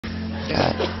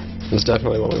Yeah. That's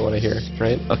definitely what we want to hear,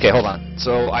 right? Okay, hold on.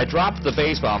 So I dropped the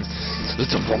bass bomb.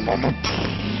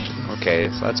 Okay,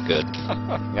 so that's good.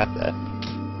 Got that.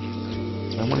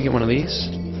 So I want to get one of these.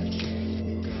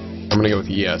 I'm gonna go with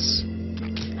yes.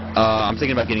 I'm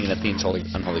thinking about getting an Athene's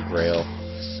Unholy Grail.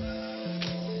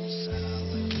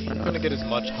 I'm gonna get as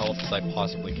much health as I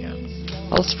possibly can.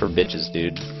 Health's for bitches,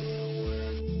 dude.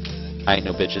 I ain't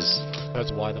no bitches.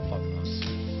 That's why the fuck not.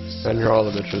 And you're all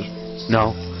the bitches.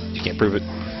 No, you can't prove it.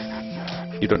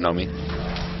 You don't know me.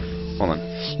 Hold on.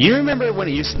 You remember when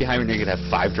it used to be Hybrid, you could have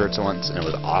 5 turrets at once, and it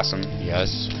was awesome?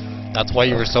 Yes. That's why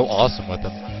you were so awesome with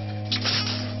them.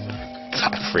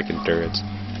 5 freaking turrets.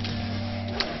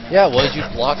 Yeah, it was. You'd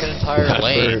block an entire That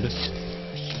lane. bird.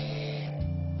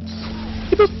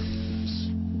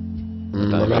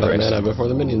 I'm out of mana before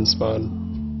the minions spawn.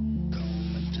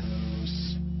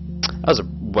 That was a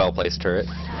well-placed turret.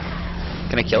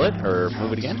 Can I kill it, or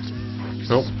move it again?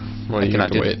 Nope. Well, you have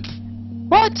cannot to do wait.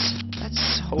 What?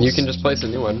 That's so... You can just place a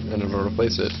new one, and it'll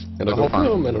replace it. It'll go Hold on.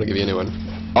 boom, and it'll give you a new one.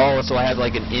 Oh, so I have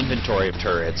like an inventory of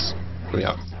turrets.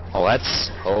 Yeah. Oh, that's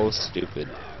so stupid.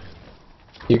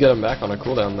 You get them back on a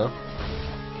cooldown, though.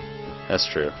 That's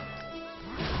true.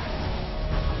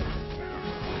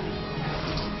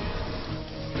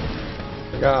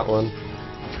 I got one.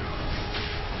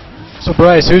 So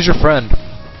Bryce, who's your friend?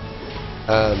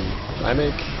 I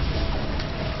make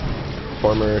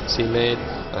former teammate,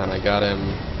 and I got him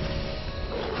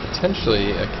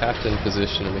potentially a captain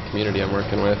position in the community I'm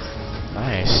working with.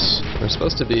 Nice. We're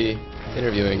supposed to be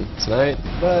interviewing tonight,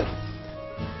 but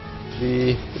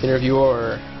the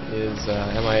interviewer is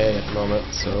MIA at the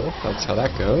moment, so that's how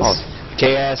that goes. Oh,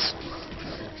 KS.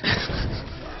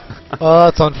 Oh,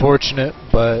 that's unfortunate,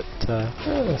 but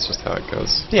That's just how it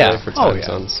goes. Yeah. Really for Oh, time yeah.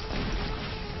 zones.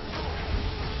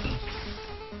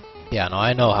 yeah, no,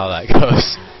 I know how that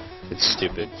goes. It's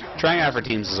stupid. Trying out for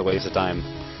teams is a waste of time.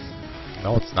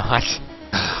 No, it's not.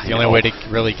 The only way to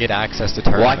really get access to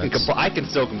Well, tournaments. I can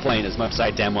still complain as much as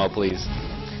I damn well please.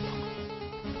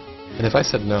 And if I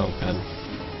said no, Ben,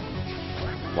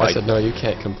 Why? I said no, you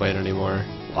can't complain anymore.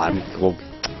 Well,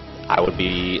 I would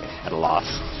be at a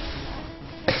loss.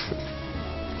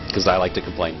 Because I like to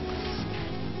complain.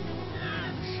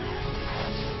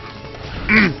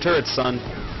 Turrets, son.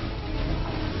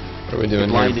 What are we doing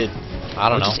here? Blinded. I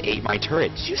don't know. Just ate my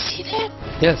turret. Did you see that?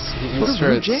 Yes, he What eats a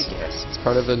rude turrets. jackass. It's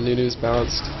part of the New News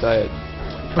balanced diet.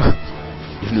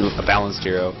 A balanced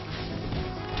hero.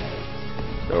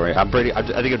 Don't worry. I think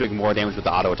I'm doing more damage with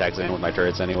the auto attacks than with my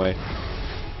turrets anyway.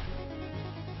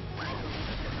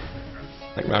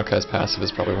 Like Maokai's passive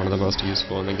is probably one of the most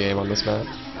useful in the game on this map.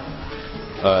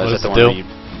 Is does that the it one do?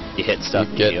 where you hit stuff?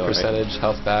 You get heal, right? percentage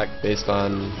health back based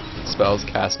on spells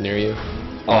cast near you.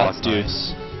 Oh, That's dude.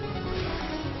 nice.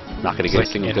 Not gonna It's get like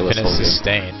a single kill this Infinite whole game.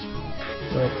 sustain.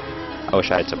 I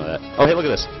wish I had some of that. Oh, hey, look at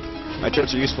this. My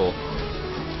turrets are useful.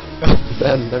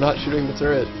 Ben, they're not shooting the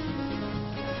turret.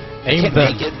 Aim Can't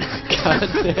them. make it. God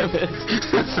damn it.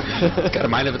 It's got a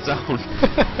mind of its own.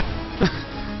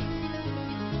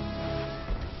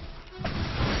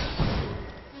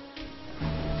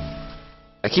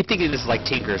 I keep thinking this is like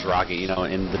Tinker's rocket, you know,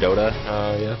 in the Dota,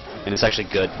 Oh, yeah. and it's actually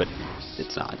good, but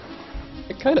it's not.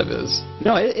 It kind of is.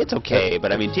 No, it's okay,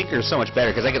 but I mean, Tinker's so much better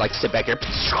because I could like sit back here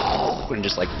and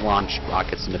just like launch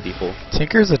rockets into people.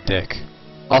 Tinker's a dick.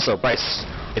 Also, Bryce,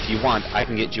 if you want, I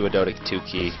can get you a Dota 2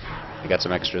 key. I got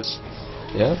some extras.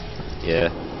 Yeah? Yeah.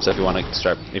 So if you want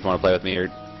to play with me, or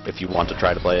if you want to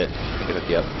try to play it, I can hook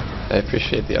you up. I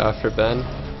appreciate the offer, Ben.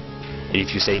 And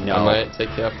if you say no, I might take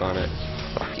you up on it.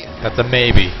 fuck yeah. That's a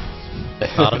maybe.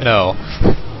 Not a no.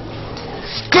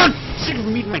 Good. Sick of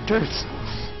meeting my turrets.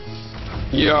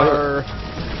 Yar!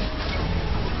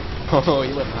 Oh,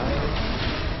 you went high.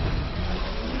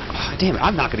 Oh, damn it!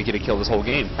 I'm not gonna get a kill this whole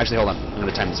game. Actually, hold on. I'm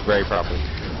gonna time this very properly.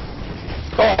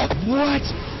 Oh, what?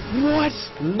 What?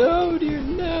 No, dear,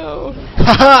 no!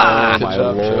 Haha! Oh Good my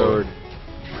job, lord.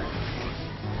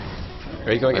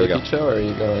 Are you going There we AD go. Cho or are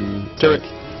you going Turret.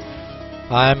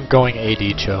 I'm going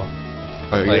AD Cho.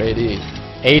 Oh, you're Like- AD.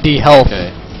 AD health.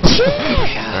 Okay.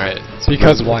 Alright.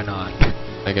 Because why not?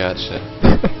 I gotcha.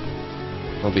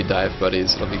 We'll be dive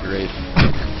buddies. It'll be great.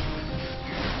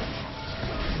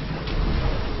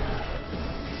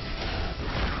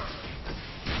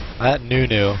 That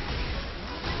Nunu.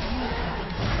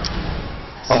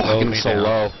 Oh, Slowed I'm me so down.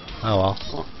 low. Oh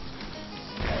well.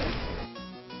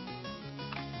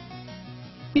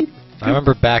 I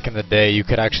remember back in the day you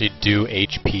could actually do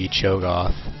HP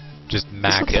Cho'Gath. Just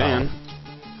max Still can.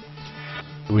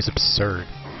 out. It was absurd.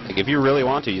 Like, if you really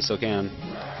want to, you still can.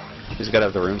 You just gotta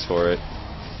have the runes for it.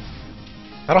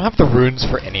 I don't have the runes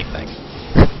for anything.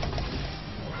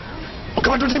 Oh,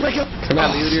 come on, don't take my kill! Come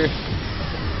on, Leader.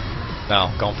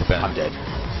 No, going for Ben. I'm dead.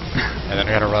 And then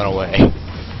I gotta run away.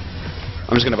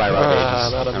 I'm just gonna buy rock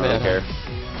eggs. Not a I don't really man. care.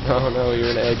 Oh no,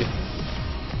 you're an egg.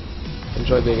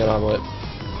 Enjoy being an omelet.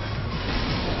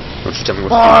 Don't you tell me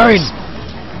what Fine! to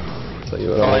do. Tell you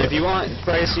what Well, omelet. if you want,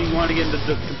 Bryce, you want to get into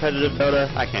the competitive Dota,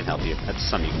 I can't help you. That's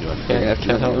something you can do on the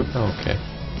Can't help. Oh, okay.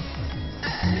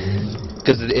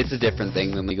 Because it's a different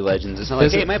thing than League of Legends. It's not like,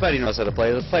 Is hey, it? my buddy knows how to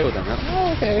play, let's play with him.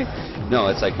 Oh, okay. No,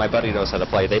 it's like, my buddy knows how to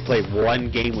play. They play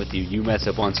one game with you, you mess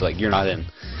up once, like, you're not in.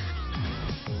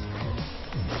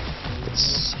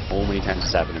 It's so many times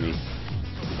it's happened to me.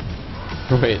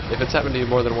 Wait, if it's happened to you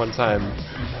more than one time,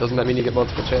 doesn't that mean you get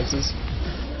multiple chances?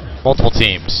 Multiple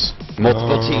teams.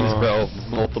 Multiple teams, bro.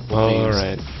 Multiple teams.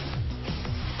 Alright.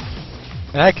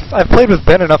 And I've played with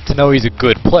Ben enough to know he's a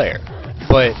good player.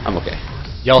 But I'm okay.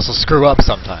 you also screw up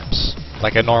sometimes.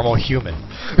 Like a normal human.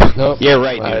 Nope. Yeah,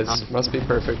 right, Lies. dude. Must be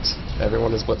perfect.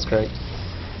 Everyone is blitzcranked.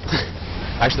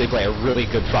 Actually play a really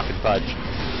good fucking fudge.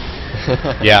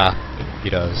 Yeah, he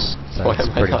does. So Why it's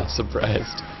am I pretty not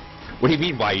surprised? What do you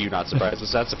mean, why are you not surprised?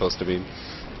 What's that supposed to mean?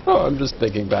 Oh, I'm just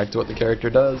thinking back to what the character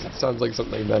does. It sounds like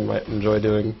something Ben might enjoy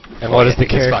doing. And what does the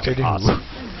It's character fucking do? awesome.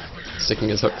 Sticking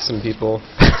his hooks in people.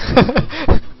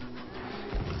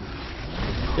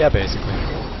 Yeah, basically.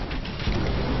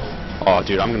 Oh,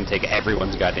 dude, I'm gonna take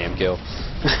everyone's goddamn kill.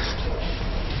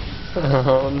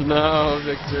 Oh no,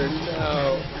 Victor,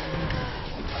 no.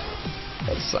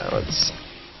 That's silence.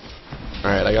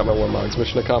 Alright, I got my one logs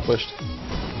mission accomplished.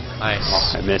 Nice.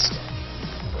 Oh, I missed.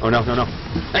 Oh, no, no, no.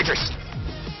 Nitrous!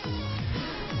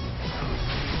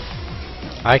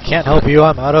 I can't help you,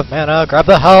 I'm out of mana. Grab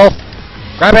the health!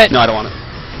 Grab it! No, I don't want it.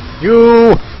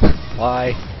 You!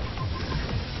 Why?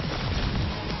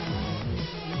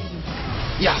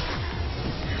 Yeah.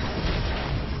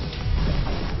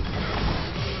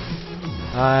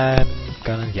 I'm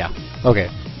gonna... yeah. Okay.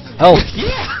 Health!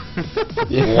 Yeah!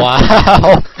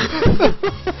 Wow!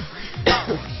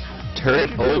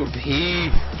 Turret OP.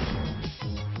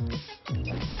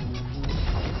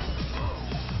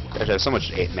 Gosh, I have so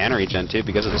much mana regen too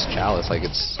because of this chalice. Like,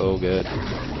 it's so good.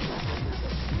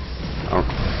 Oh.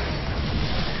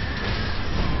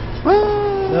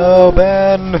 No,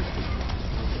 Ben!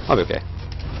 I'll be okay.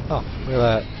 Oh, look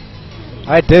at that.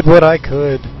 I did what I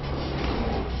could.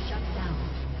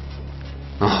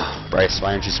 Oh, Bryce,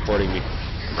 why aren't you supporting me?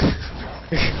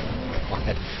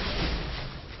 God.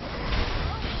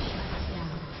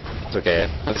 It's okay.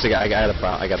 Looks like I gotta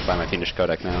buy my finished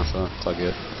codec now, so it's all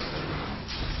good.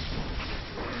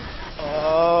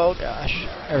 Oh, gosh.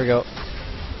 There we go.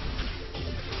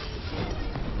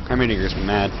 Hammer Digger's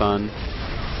mad fun.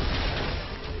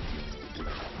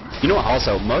 You know what,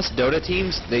 also, most Dota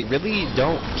teams, they really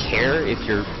don't care if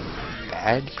you're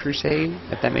bad, per se,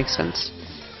 if that makes sense.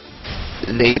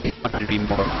 They want to be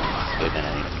more good than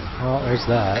anything. Well, there's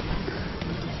that.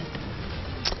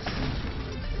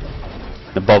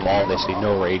 And above all, they say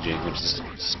no raging, which is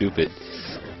stupid.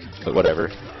 But whatever.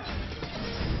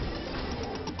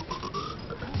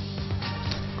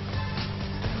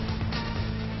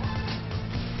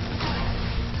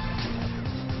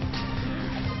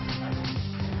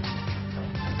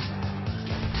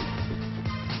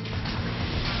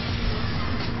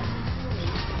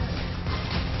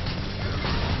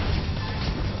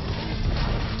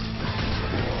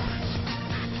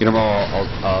 You know,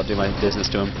 I'll do my business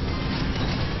to him.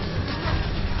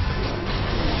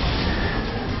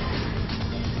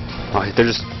 Oh, they're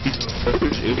just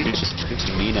he's just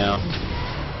fixing me now.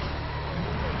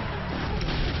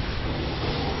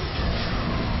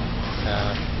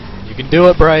 You can do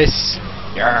it, Bryce.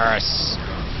 Yes.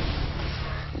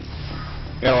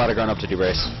 We got a lot of growing up to do,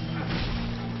 Bryce.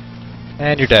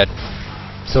 And you're dead.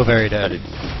 So very I dead. did.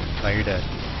 No, you're dead.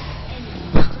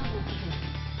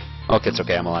 Okay, it's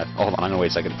okay. I'm alive. Oh, hold on, I'm gonna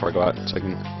wait a second before I go out so I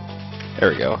can. There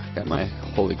we go. Got my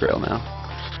holy grail now.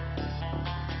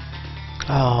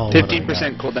 Oh.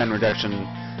 15% cooldown reduction,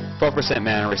 12%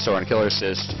 mana restore and killer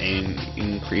assist, and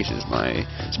increases my.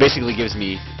 So basically gives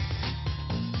me.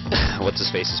 What's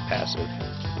his face's passive?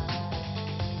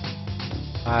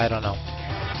 I don't know.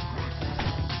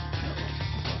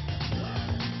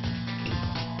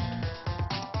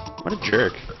 What a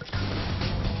jerk.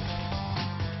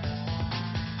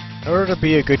 In order to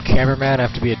be a good cameraman, I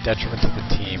have to be a detriment to the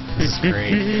team. This is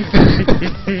great.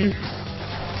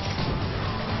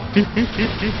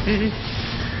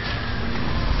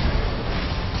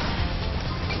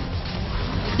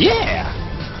 Yeah!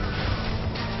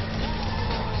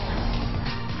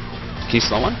 Can you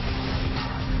slow one?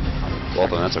 Well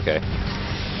then, that's okay.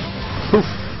 Poof.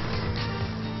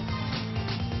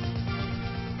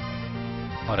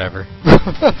 whatever.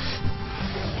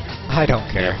 I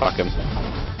don't care. Yeah, fuck him.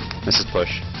 This is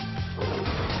push.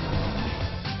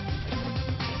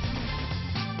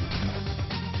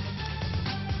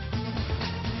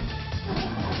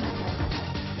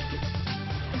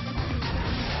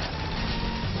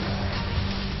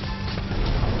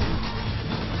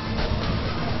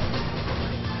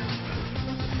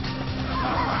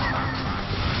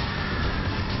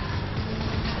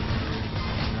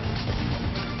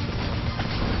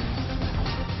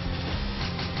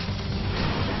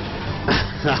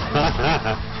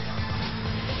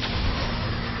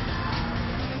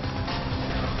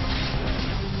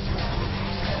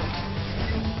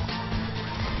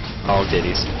 Oh,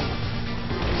 ditties.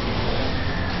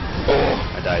 Oh,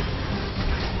 I died.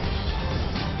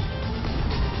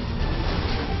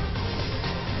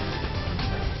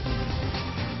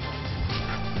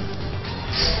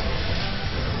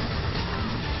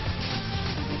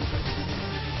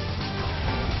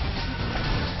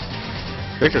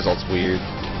 Quick result's weird.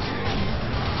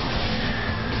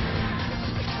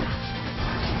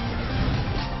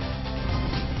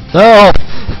 No!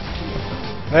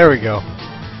 There we go.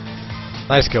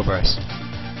 Nice kill, Bryce.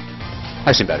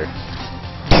 I've seen better.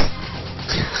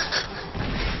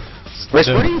 Bryce,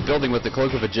 what are you building with the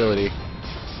Cloak of Agility?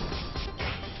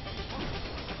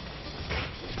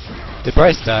 Did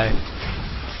Bryce die?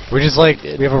 We're just like,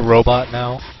 we have a robot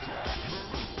now.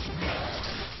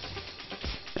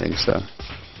 I think so.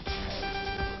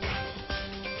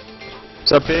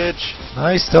 What's up, bitch? No,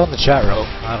 he's still in the chat room.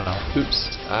 I don't know.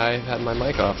 Oops, I had my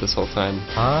mic off this whole time.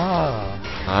 Ah.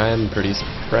 I'm pretty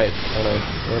bright, aren't I?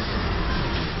 Yep.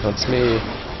 That's me.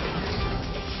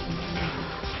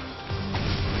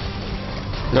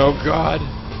 No, God.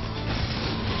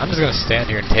 I'm just gonna stand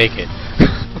here and take it.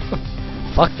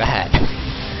 Fuck that.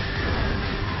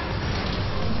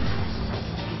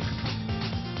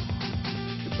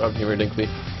 Good job, Humor Dinkley.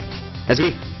 That's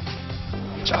me.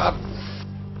 Good job.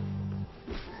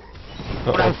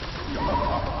 Oh.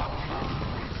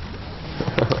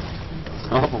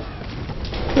 Oh.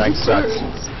 Thanks, sucks.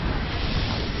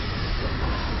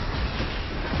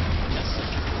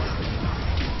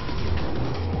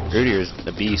 Rudier's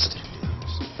the beast.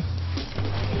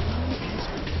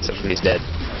 Except when he's dead.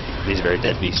 He's a very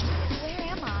dead beast. Where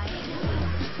am I?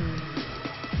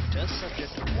 Test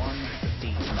subject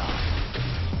 159.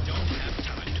 Don't have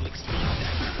time to explain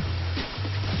that.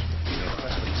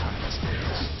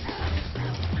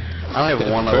 I only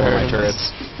have one level on my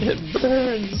turrets. It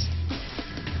burns.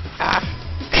 Ah.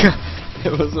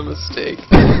 It was a mistake.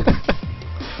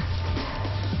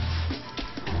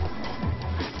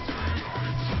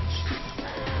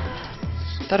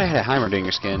 I thought I had a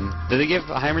Heimerdinger skin. Did they give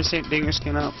a Heimerdinger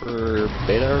skin out for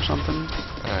beta or something?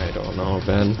 I don't know,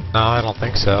 Ben. No, I don't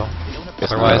think so.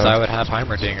 Otherwise, I would have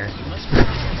Heimerdinger.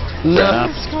 No,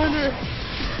 Skyner.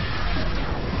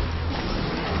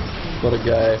 What a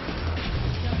guy.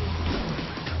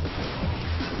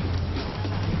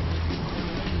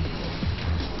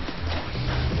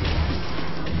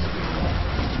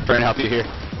 Trying to help you here.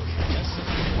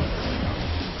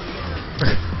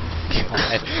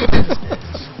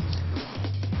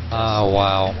 Oh,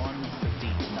 wow.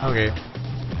 Okay.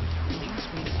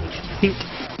 Pink.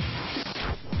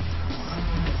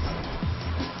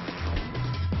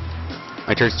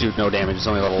 My turrets do no damage, it's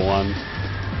only level 1.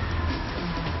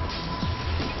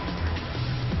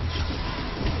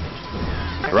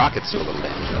 My rockets do a little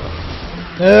damage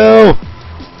though. No!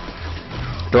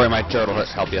 Don't worry, my turret will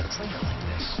help you.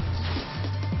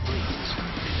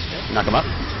 Knock him up.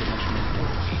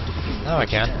 No, I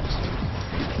can't.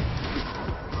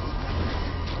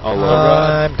 Oh,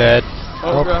 God. I'm dead.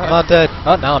 Oh, Nope, God. I'm not dead.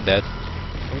 Oh, now I'm dead.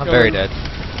 I'm very dead.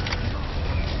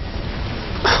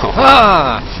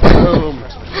 Ah! Boom.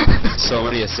 So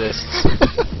many assists.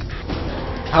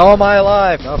 How am I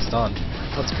alive? Oh, stunned.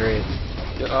 That's great.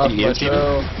 Get off You my Steven?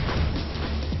 show.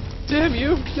 Damn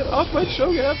you! Get off my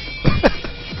show, Gap.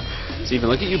 Steven,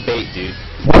 look at you bait, dude.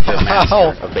 Wow. You're a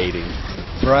master of baiting.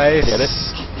 Bryce, Get it?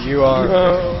 you are...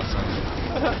 No.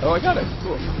 Oh, I got it.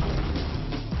 Cool.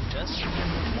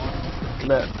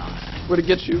 Come at. I'm gonna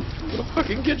get you. I'm gonna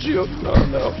fucking get you. Oh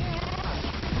no.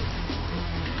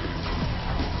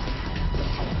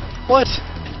 What?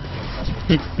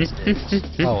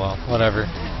 Oh well, whatever.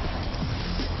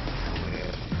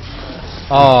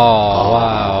 Oh,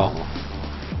 wow.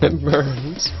 It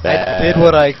burns. I did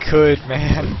what I could,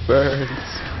 man. It burns.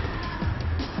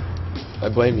 I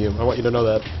blame you. I want you to know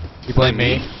that. You blame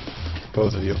me?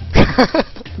 Both of you.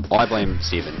 Well, I blame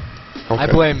Steven. I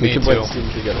blame we me can blame too.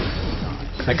 Steven together.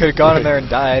 I could have gone in there and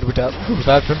died. Would that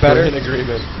been better? We're in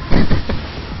agreement.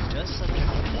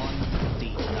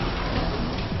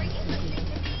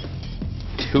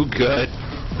 Too good.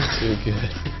 Too good.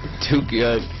 Too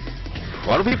good.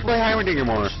 Why don't people play Heimerdinger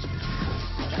more?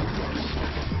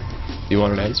 You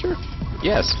want an answer?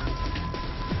 Yes.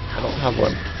 I don't have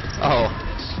one. Oh.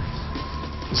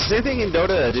 Same thing in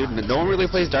Dota, dude. No one really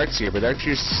plays Darkseer, but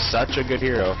Darkseer's such a good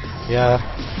hero. Yeah,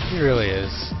 he really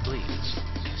is. Please,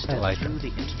 I step like through him.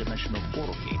 the interdimensional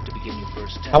portal gate to begin your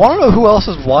first task. I want to know who else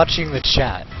is watching the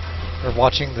chat. Or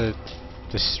watching the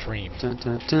stream. Dun,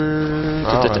 dun, dun,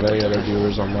 I don't dun, have any dun, other dun.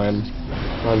 viewers on mine.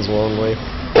 Mine's lonely.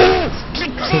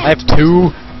 I have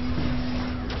 2.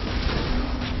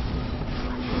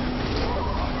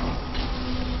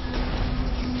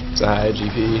 It's a high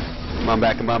GP. Come on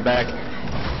back, come on back.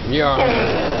 Yeah.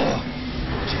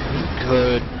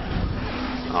 Good.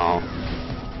 Oh.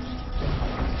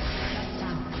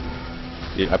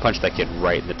 Dude, I punched that kid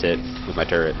right in the tit with my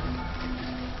turret.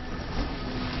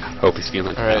 Hope he's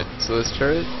feeling Alright, so this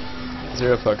turret,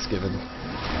 0 fucks given.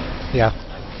 Yeah.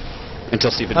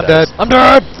 Until Steven I'm dies. dead. I'm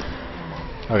dead!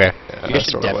 Okay. You Yeah, guys that's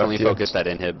should what I definitely left you. focus that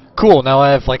inhib. Cool, now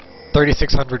I have like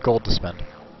 3,600 gold to spend.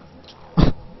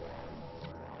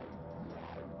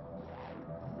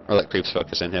 Or let creeps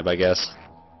focus inhib, I guess.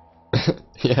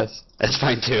 Yes. That's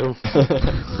fine too.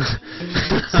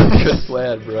 It's a good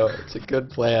plan, bro. It's a good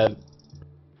plan.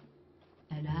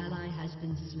 An ally has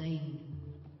been slain.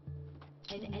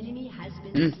 An enemy has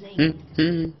been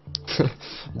slain.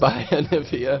 Bye,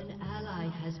 Anivia. An ally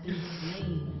has been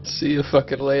slain. See you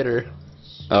fucking later.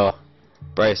 Oh,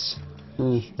 Bryce,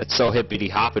 Hmm. that's so hippity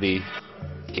hoppity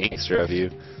gangster of you.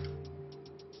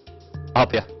 I'll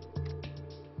help ya.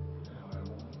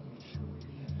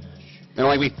 Don't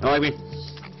like me, don't like me.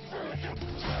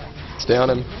 Stay on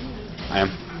him I am.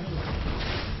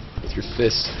 with your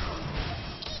fist.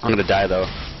 I'm gonna die though.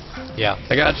 Yeah.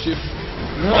 I got you.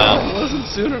 No, it wasn't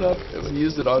soon enough. I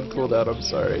used it on cooldown. I'm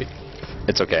sorry.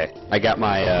 It's okay. I got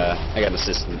my, I got an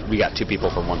assistant. We got 2 people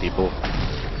from 1 people.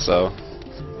 So.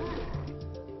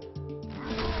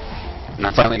 And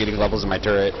I'm finally getting levels in my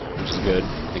turret, which is good,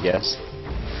 I guess.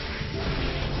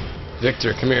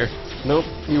 Victor, come here. Nope,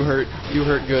 you hurt. You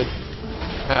hurt good.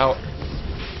 Ow.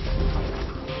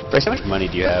 Bryce, how much money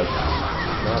do you have?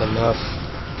 Not enough.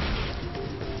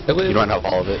 I live. You don't have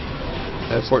all of it.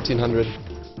 I have 1,400.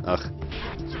 Ugh.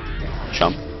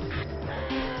 Chump.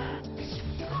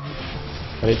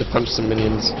 I need to punch some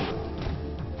minions.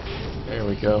 There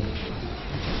we go.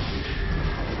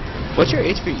 What's your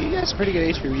HP? You guys have pretty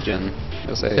good HP regen.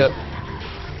 I'll say. Yep.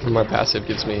 And my passive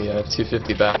gives me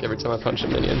 250 back every time I punch a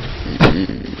minion.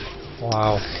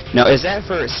 Wow. Now, is that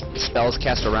for spells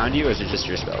cast around you, or is it just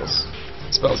your spells?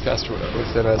 Spells cast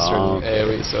within a certain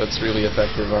AoE, so it's really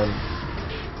effective on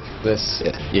this.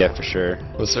 Yeah, for sure.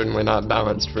 Was certainly not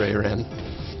balanced for ARAM.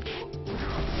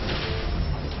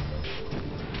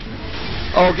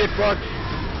 Oh, get fucked!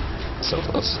 So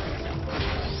close.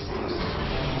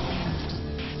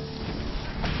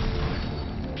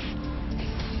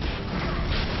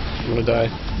 I'm gonna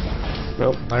die.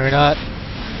 Nope. No, you're not.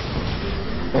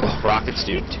 Oh, rockets,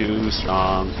 dude, too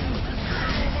strong.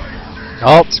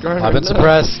 Oh, Scarner, I've been no.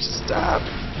 suppressed. Stop.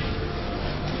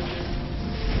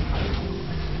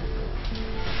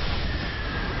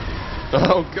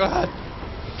 Oh god.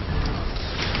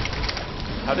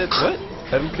 How did what?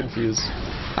 I'm confused.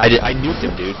 I nuked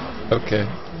him, dude. Okay.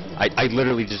 I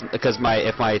literally just because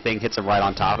if my thing hits him right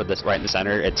on top of this, right in the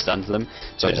center, it stuns them.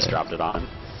 So I just Yeah. dropped it on.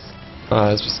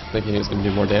 I was just thinking he was gonna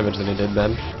do more damage than he did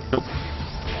then. Nope.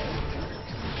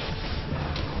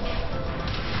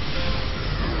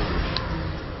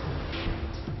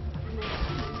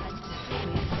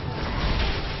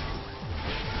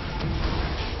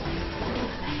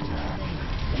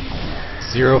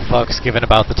 Zero fucks given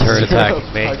about the turret attacking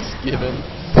me. Fucks given.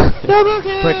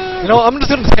 Frick. You know, I'm just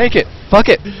gonna tank it. Fuck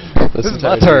it. This is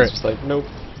my entire dude's turret. Just like, nope.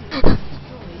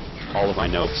 All of my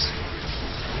notes.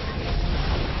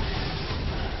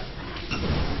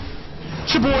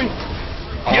 Shaboy!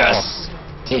 Yes!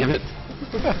 Damn it.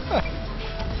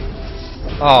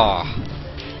 Aw.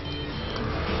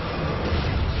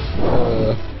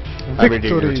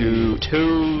 Heimerdinger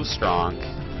too strong.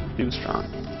 Too strong.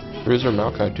 Bruiser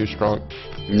Maokai too strong.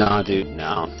 Nah, dude,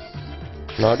 no.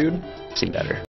 Nah, dude. Seen better.